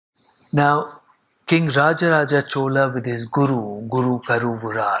Now, King Rajaraja Chola with his Guru, Guru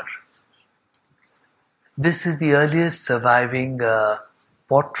Karuvurar. This is the earliest surviving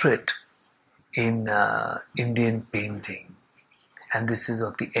portrait in Indian painting, and this is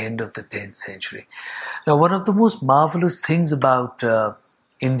of the end of the 10th century. Now, one of the most marvelous things about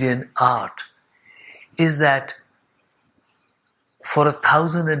Indian art is that for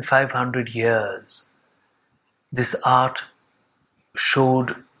 1,500 years, this art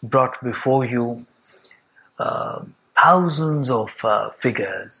brought before you thousands of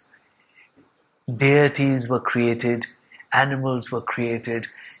figures. Deities were created, animals were created,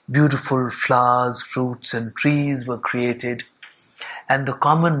 beautiful flowers, fruits and trees were created, and the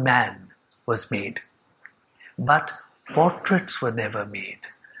common man was made. But portraits were never made,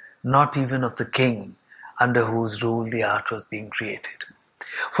 not even of the king under whose rule the art was being created.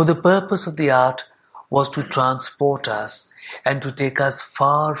 For the purpose of the art was to transport us and to take us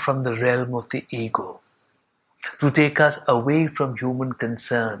far from the realm of the ego, to take us away from human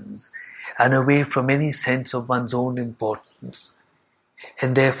concerns and away from any sense of one's own importance.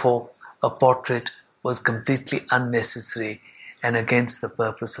 And therefore, a portrait was completely unnecessary and against the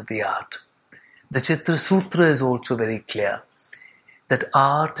purpose of the art. The Chitra Sutra is also very clear that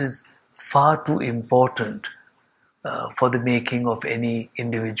art is far too important for the making of any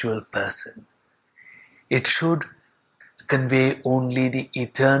individual person. It should convey only the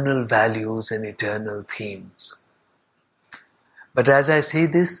eternal values and eternal themes. But as I say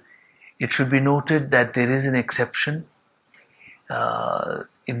this, it should be noted that there is an exception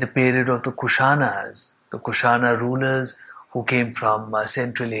in the period of the Kushanas, the Kushana rulers who came from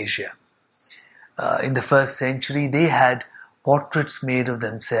Central Asia. In the 1st century, they had portraits made of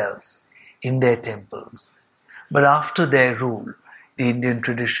themselves in their temples. But after their rule, the Indian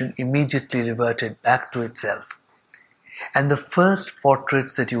tradition immediately reverted back to itself. And the first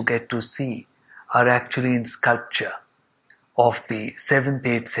portraits that you get to see are actually in sculpture of the 7th,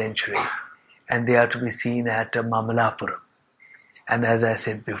 8th century, and they are to be seen at Mamalapuram. And as I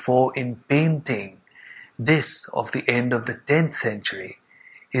said before, in painting, this of the end of the 10th century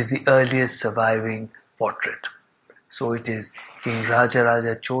is the earliest surviving portrait. So it is King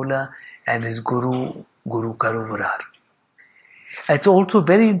Rajaraja Chola and his Guru, Guru Karuvurar. It's also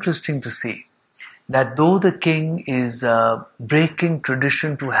very interesting to see that though the king is breaking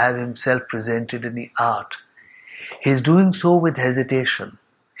tradition to have himself presented in the art, he is doing so with hesitation.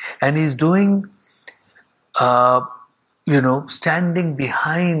 And he's doing, standing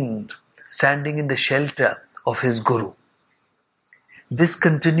in the shelter of his Guru. This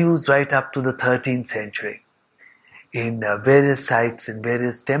continues right up to the 13th century in various sites, in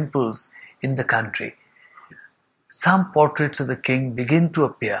various temples in the country. Some portraits of the king begin to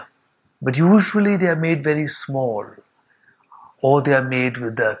appear, but usually they are made very small, or they are made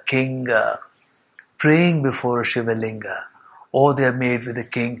with the king praying before a Shivalinga, or they are made with the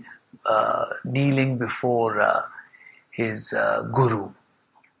king kneeling before his Guru.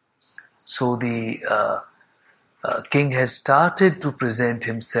 So the king has started to present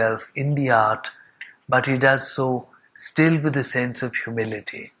himself in the art, but he does so still with a sense of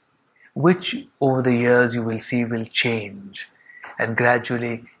humility, which over the years you will see will change, and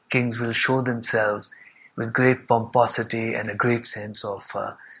gradually kings will show themselves with great pomposity and a great sense of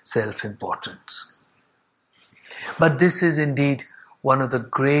self-importance. But this is indeed one of the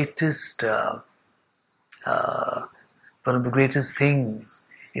greatest things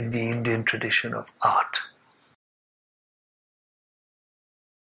in the Indian tradition of art.